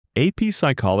AP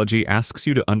Psychology asks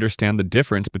you to understand the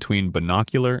difference between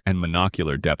binocular and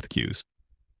monocular depth cues.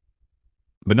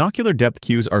 Binocular depth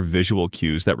cues are visual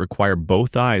cues that require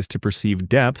both eyes to perceive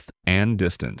depth and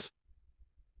distance.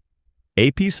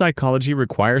 AP Psychology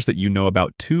requires that you know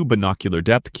about two binocular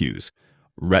depth cues,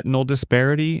 retinal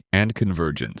disparity and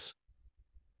convergence.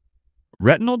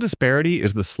 Retinal disparity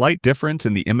is the slight difference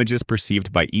in the images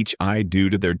perceived by each eye due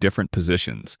to their different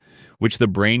positions, which the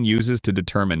brain uses to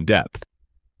determine depth.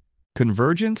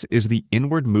 Convergence is the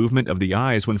inward movement of the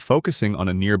eyes when focusing on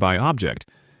a nearby object,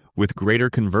 with greater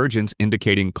convergence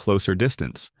indicating closer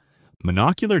distance.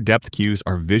 Monocular depth cues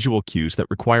are visual cues that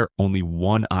require only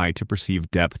one eye to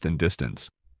perceive depth and distance.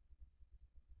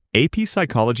 AP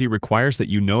Psychology requires that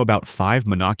you know about 5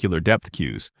 monocular depth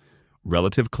cues: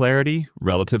 relative clarity,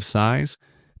 relative size,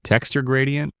 texture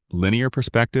gradient, linear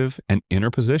perspective, and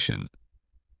interposition.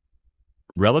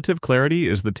 Relative clarity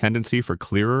is the tendency for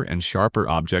clearer and sharper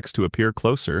objects to appear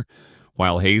closer,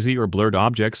 while hazy or blurred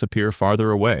objects appear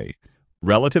farther away.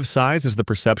 Relative size is the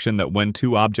perception that when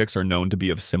two objects are known to be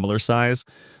of similar size,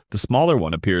 the smaller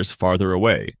one appears farther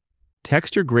away.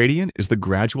 Texture gradient is the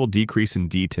gradual decrease in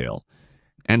detail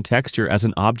and texture as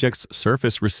an object's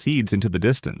surface recedes into the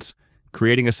distance,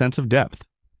 creating a sense of depth.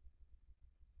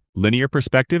 Linear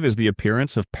perspective is the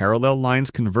appearance of parallel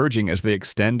lines converging as they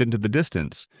extend into the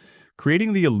distance,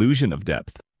 creating the illusion of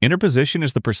depth. Interposition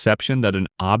is the perception that an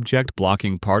object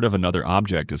blocking part of another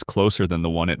object is closer than the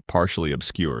one it partially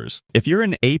obscures. If you're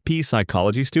an AP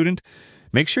Psychology student,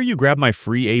 make sure you grab my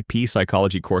free AP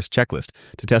Psychology course checklist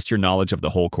to test your knowledge of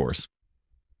the whole course.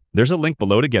 There's a link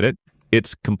below to get it.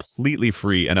 It's completely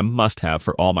free and a must-have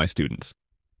for all my students.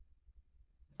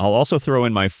 I'll also throw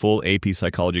in my full AP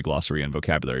Psychology glossary and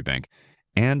vocabulary bank,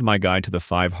 and my guide to the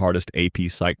 5 hardest AP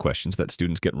Psych questions that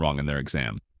students get wrong in their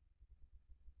exam.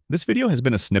 This video has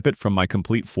been a snippet from my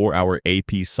complete 4-hour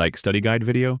AP Psych study guide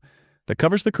video that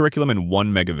covers the curriculum in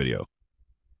one mega video.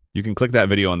 You can click that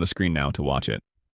video on the screen now to watch it.